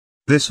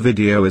This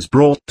video is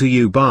brought to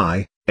you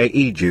by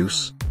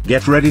AEJuice.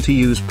 Get ready to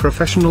use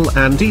professional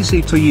and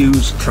easy to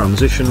use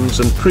transitions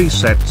and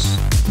presets,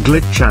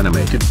 glitch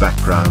animated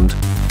background,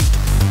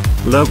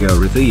 logo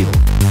reveal,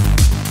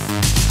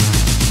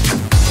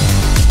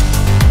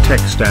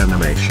 text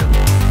animation,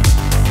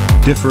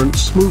 different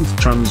smooth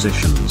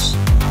transitions,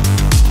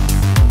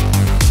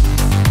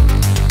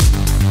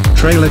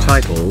 trailer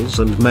titles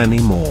and many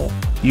more.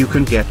 You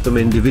can get them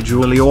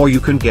individually or you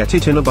can get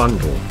it in a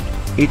bundle.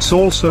 It's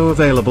also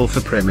available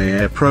for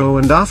Premiere Pro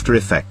and After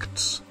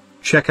Effects.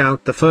 Check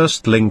out the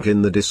first link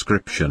in the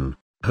description.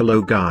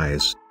 Hello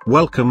guys,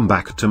 welcome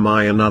back to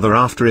my another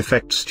After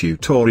Effects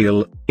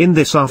tutorial. In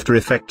this After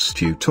Effects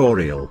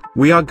tutorial,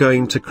 we are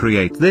going to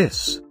create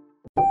this.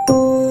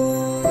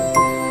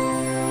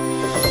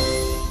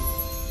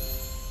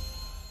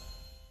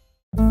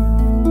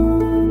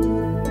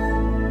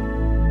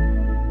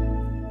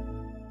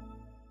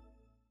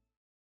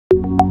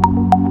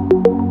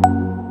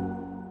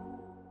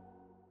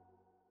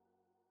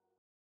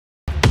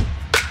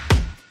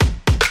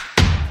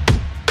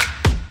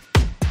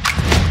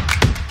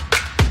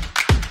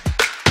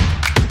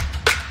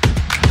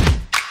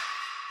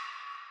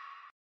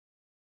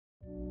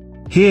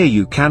 Here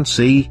you can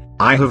see,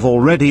 I have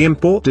already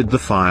imported the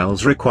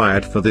files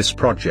required for this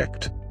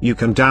project. You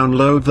can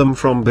download them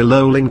from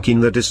below link in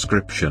the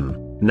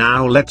description.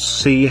 Now let's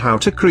see how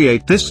to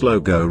create this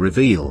logo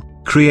reveal.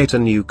 Create a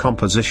new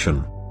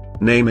composition.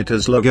 Name it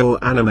as logo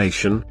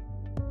animation.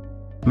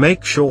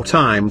 Make sure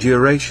time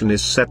duration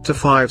is set to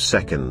 5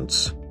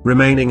 seconds,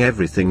 remaining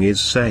everything is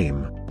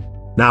same.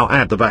 Now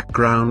add the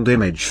background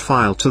image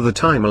file to the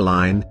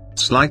timeline,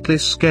 slightly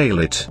scale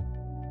it.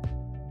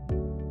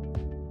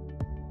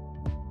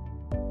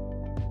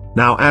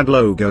 Now add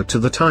logo to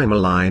the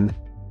timeline.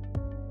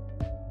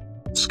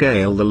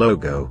 Scale the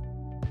logo.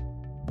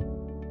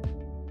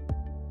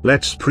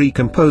 Let's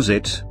pre-compose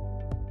it.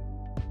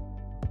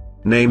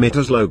 Name it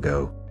as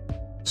logo.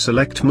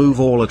 Select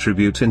move all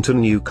attribute into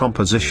new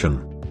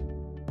composition.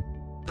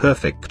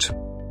 Perfect.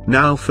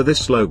 Now for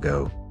this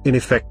logo, in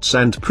effects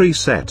and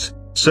preset,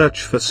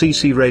 search for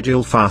CC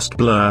Radial Fast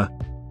Blur.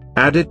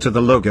 Add it to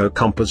the logo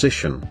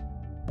composition.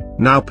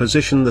 Now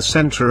position the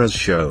center as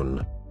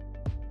shown.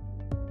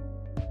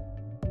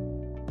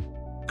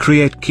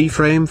 Create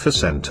keyframe for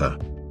center.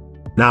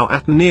 Now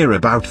at near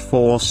about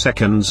 4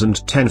 seconds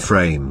and 10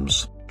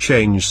 frames,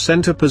 change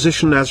center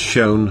position as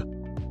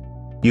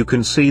shown. You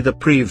can see the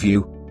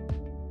preview.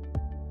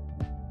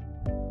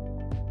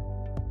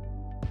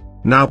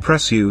 Now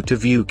press U to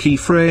view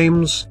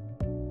keyframes.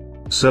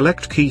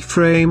 Select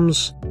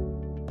keyframes.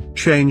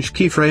 Change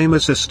keyframe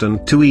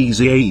assistant to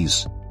easy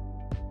ease.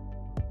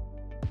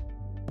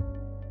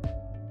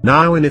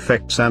 Now in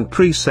effects and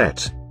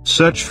preset,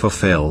 search for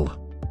fill.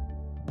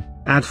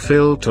 Add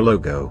fill to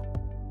logo.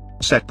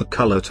 Set the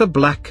color to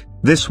black,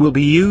 this will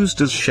be used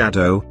as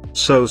shadow,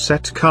 so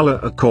set color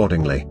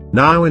accordingly.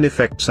 Now in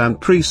effects and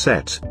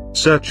preset,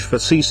 search for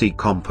CC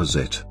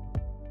Composite.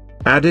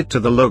 Add it to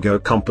the logo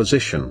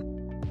composition.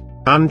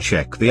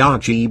 Uncheck the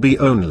RGB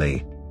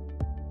only.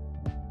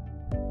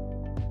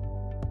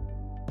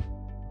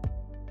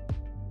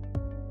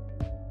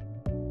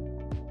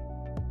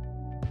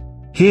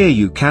 Here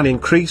you can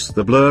increase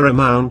the blur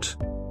amount.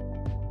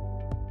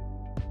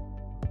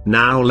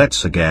 Now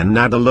let's again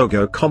add a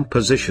logo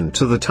composition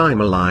to the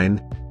timeline.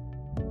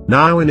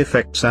 Now in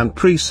effects and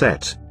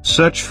preset,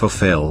 search for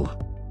fill.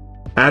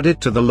 Add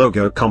it to the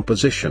logo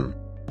composition.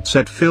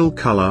 Set fill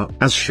color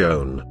as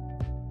shown.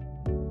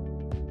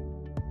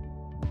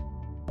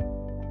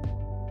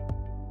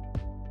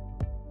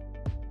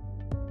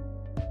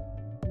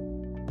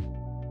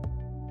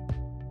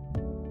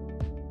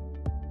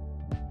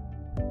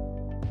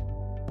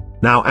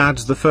 Now add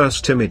the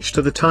first image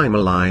to the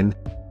timeline.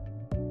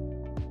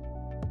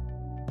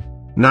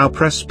 Now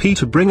press P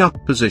to bring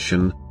up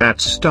position.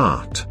 At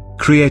start,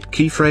 create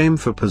keyframe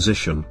for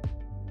position.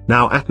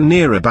 Now at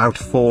near about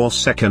 4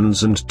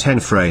 seconds and 10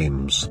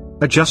 frames,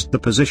 adjust the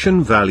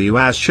position value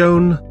as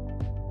shown.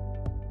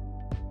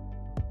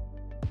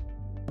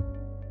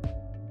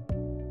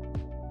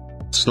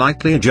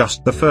 Slightly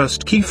adjust the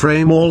first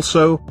keyframe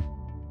also.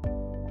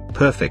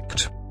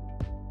 Perfect.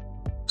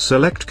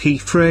 Select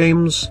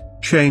keyframes,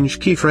 change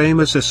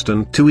keyframe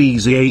assistant to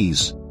easy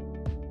ease.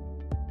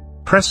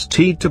 Press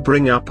T to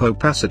bring up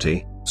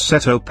opacity,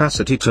 set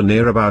opacity to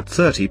near about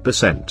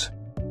 30%.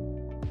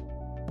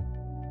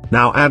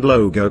 Now add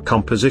logo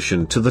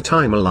composition to the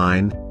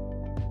timeline.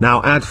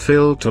 Now add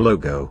fill to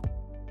logo.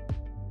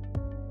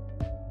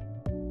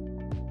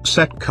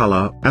 Set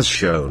color as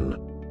shown.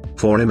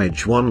 For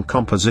image 1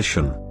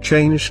 composition,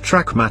 change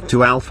track matte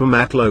to alpha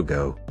matte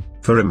logo.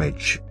 For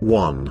image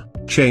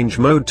 1, change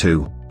mode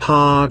to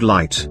hard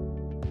light.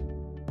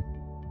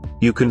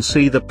 You can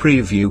see the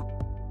preview.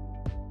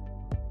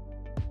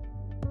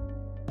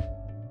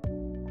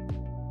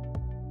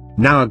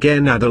 Now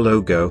again add a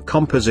logo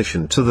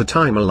composition to the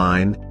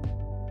timeline.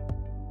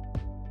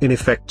 In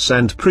effects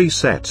and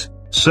preset,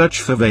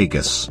 search for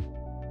Vegas.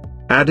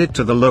 Add it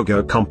to the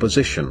logo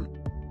composition.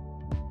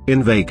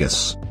 In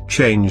Vegas,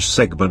 change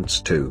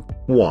segments to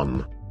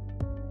 1.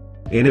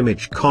 In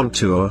image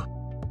contour,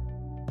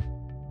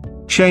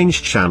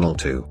 change channel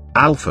to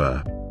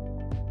alpha.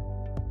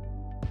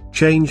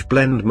 Change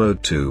blend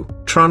mode to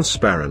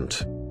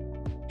transparent.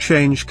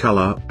 Change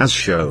color as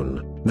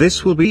shown.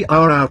 This will be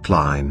our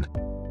outline.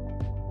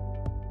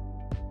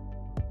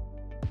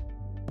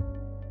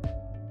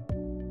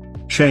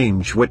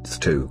 Change width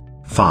to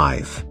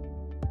 5.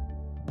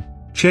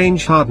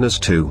 Change hardness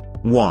to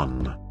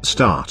 1.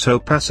 Start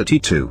opacity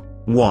to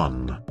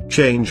 1.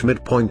 Change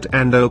midpoint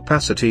and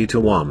opacity to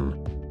 1.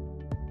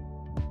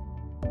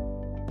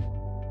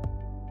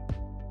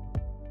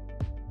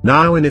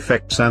 Now in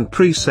Effects and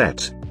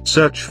Preset,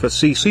 search for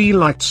CC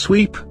Light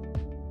Sweep.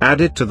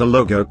 Add it to the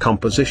logo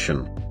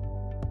composition.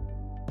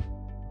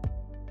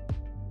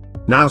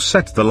 Now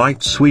set the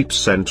light sweep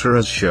center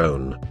as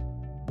shown.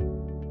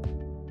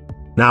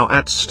 Now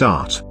at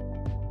Start.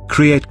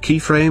 Create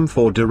keyframe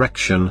for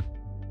direction.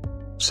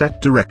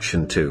 Set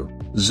direction to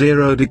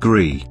 0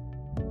 degree.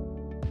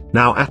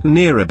 Now at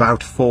near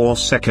about 4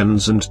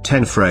 seconds and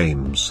 10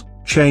 frames,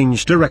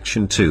 change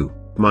direction to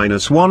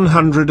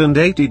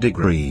 -180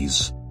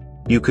 degrees.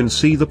 You can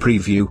see the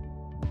preview.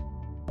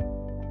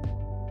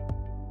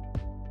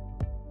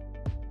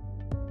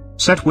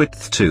 Set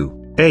width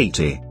to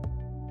 80.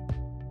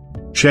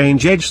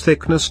 Change edge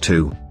thickness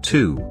to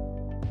 2.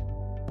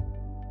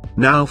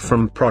 Now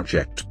from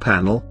Project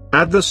Panel,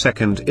 add the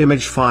second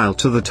image file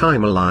to the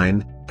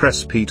timeline,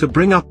 press P to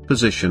bring up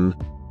position.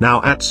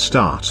 Now at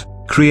Start,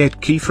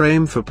 create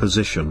keyframe for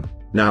position.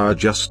 Now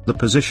adjust the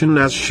position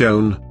as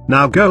shown.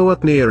 Now go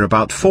at near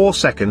about 4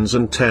 seconds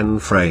and 10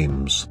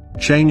 frames,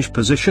 change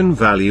position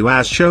value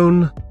as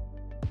shown.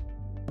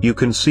 You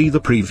can see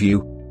the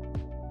preview.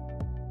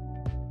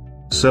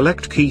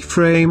 Select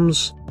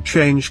keyframes,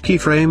 change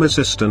keyframe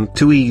assistant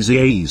to Easy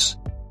Ease.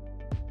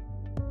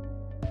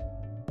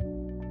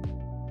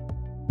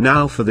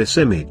 Now for this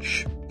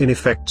image, in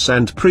Effects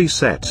and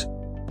Preset,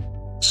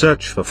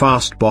 search for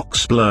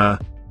Fastbox Blur.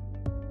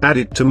 Add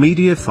it to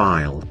Media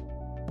File.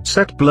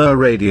 Set blur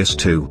radius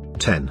to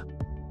 10.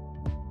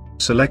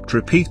 Select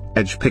Repeat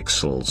Edge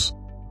Pixels.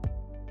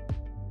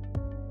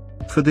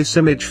 For this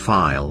image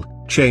file,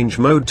 change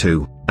mode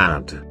to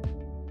Add.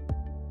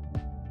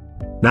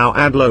 Now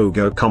add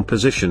logo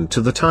composition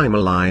to the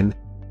timeline.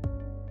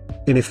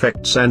 In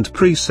Effects and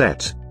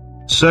Preset,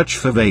 search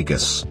for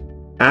Vegas.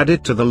 Add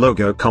it to the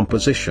logo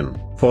composition.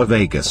 For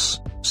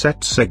Vegas,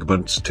 set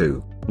segments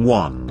to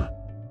 1.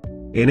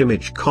 In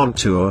image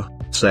contour,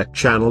 set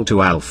channel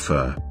to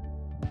alpha.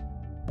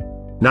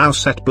 Now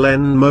set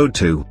blend mode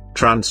to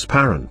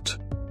transparent.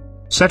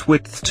 Set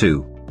width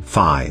to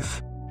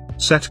 5.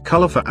 Set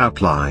color for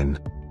outline.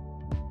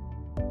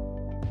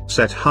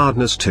 Set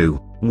hardness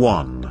to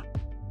 1.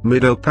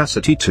 Mid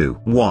opacity to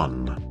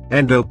 1.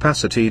 End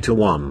opacity to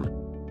 1.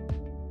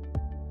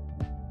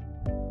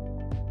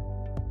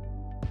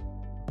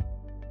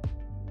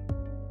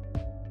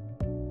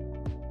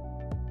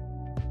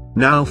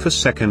 Now for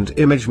second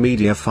image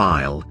media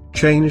file,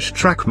 change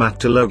track matte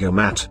to logo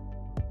matte.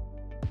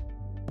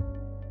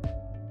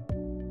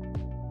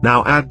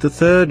 Now add the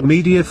third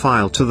media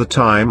file to the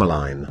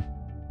timeline.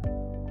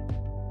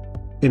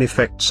 In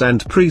Effects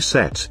and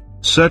Preset,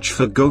 search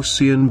for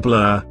Gaussian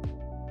blur.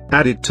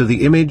 Add it to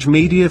the image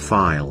media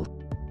file.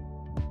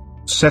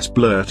 Set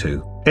blur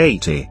to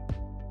 80.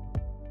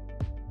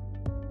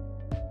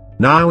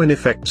 Now in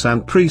Effects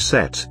and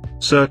Preset,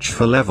 search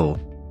for level.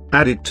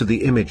 Add it to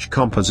the image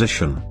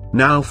composition.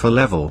 Now for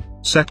level,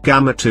 set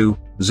gamma to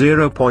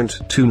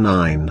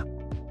 0.29.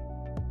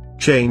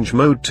 Change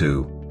mode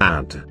to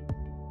Add.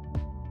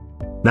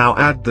 Now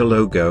add the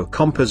logo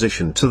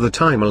composition to the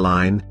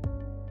timeline.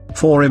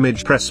 For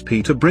image, press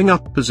P to bring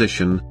up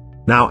position.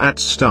 Now at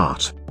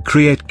Start,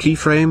 create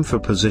keyframe for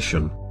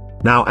position.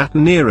 Now at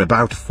near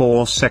about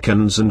 4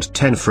 seconds and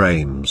 10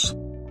 frames.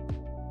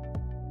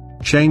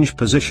 Change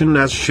position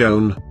as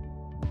shown.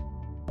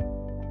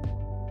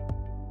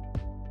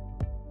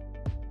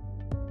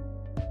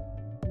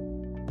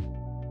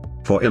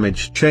 For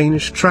image,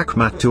 change track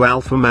matte to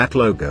alpha matte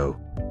logo.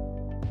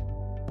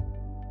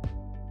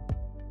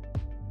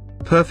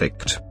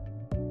 Perfect.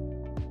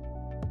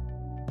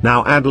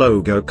 Now add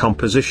logo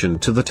composition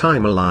to the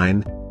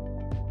timeline.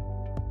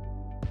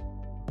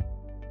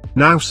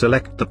 Now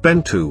select the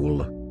pen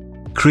tool.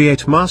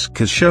 Create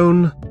mask as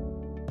shown.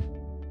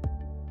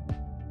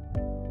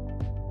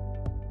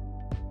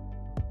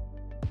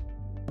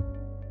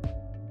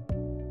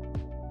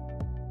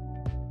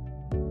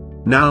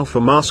 Now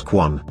for mask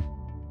 1.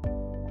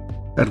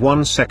 At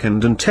 1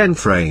 second and 10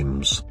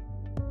 frames.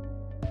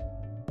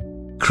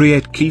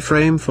 Create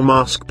keyframe for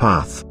mask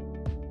path.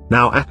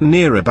 Now at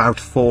near about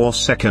 4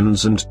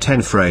 seconds and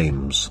 10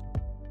 frames.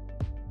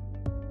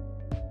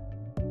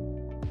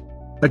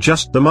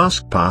 Adjust the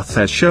mask path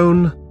as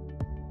shown.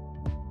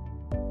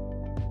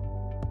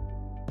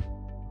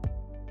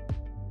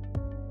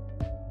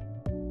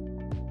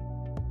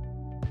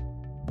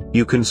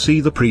 You can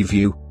see the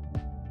preview.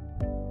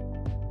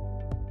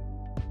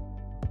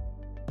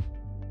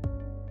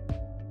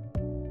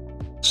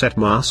 set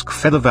mask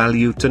feather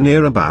value to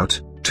near about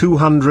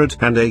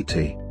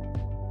 280.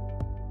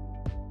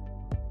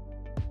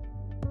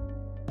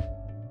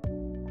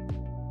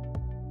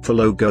 For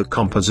logo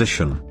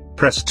composition,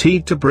 press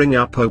T to bring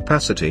up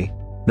opacity.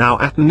 Now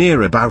at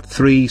near about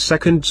 3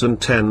 seconds and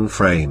 10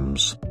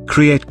 frames,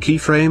 create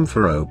keyframe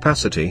for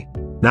opacity.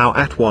 Now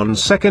at 1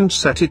 second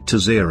set it to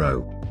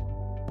 0.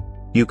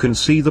 You can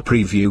see the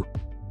preview.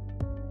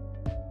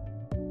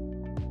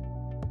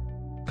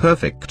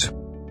 Perfect.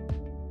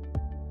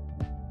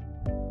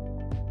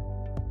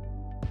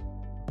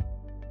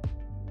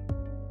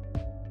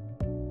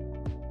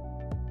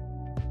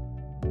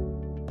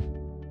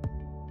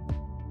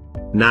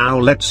 Now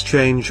let's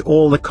change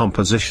all the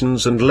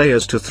compositions and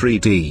layers to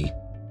 3D.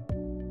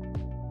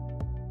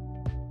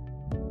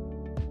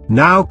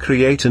 Now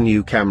create a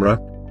new camera.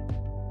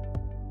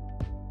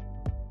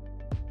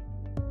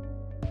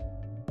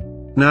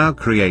 Now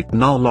create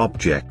null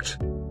object.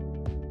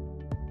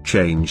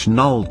 Change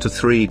null to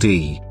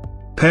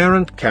 3D.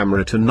 Parent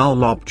camera to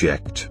null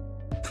object.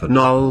 For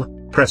null,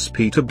 press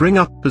P to bring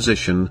up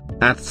position.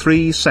 At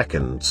 3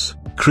 seconds,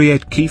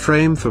 create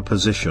keyframe for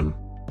position.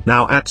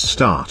 Now at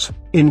start,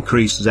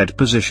 increase Z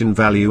position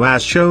value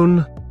as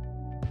shown.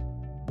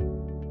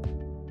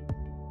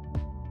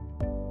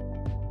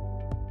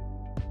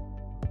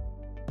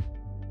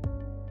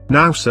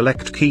 Now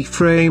select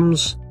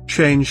keyframes,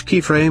 change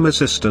keyframe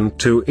assistant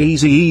to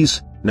easy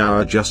ease.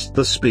 Now adjust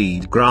the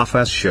speed graph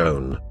as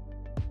shown.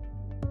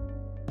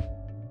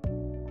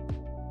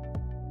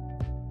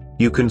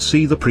 You can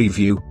see the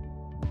preview.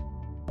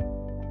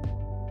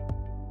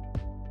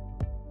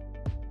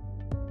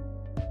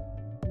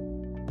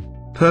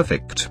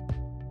 Perfect.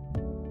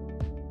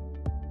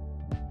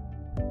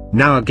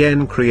 Now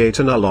again create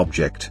a null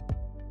object.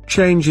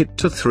 Change it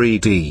to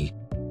 3D.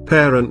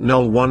 Parent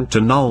null 1 to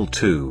null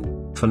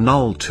 2. For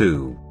null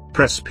 2,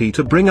 press P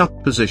to bring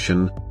up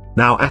position.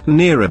 Now at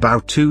near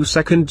about 2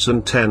 seconds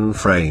and 10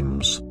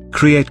 frames,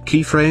 create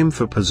keyframe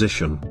for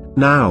position.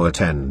 Now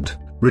at end,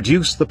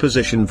 reduce the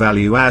position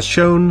value as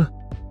shown.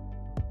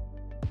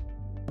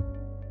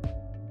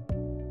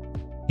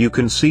 You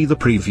can see the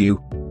preview.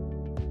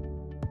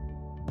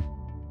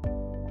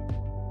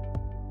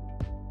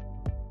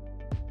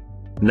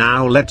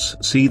 Now let's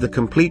see the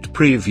complete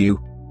preview.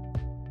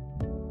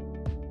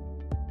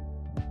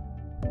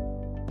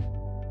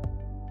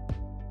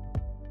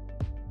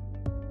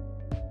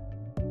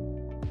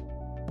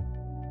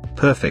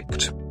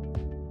 Perfect.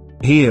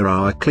 Here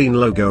our clean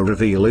logo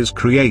reveal is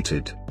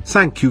created.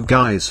 Thank you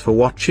guys for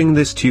watching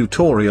this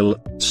tutorial.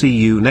 See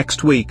you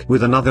next week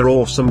with another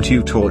awesome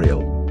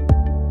tutorial.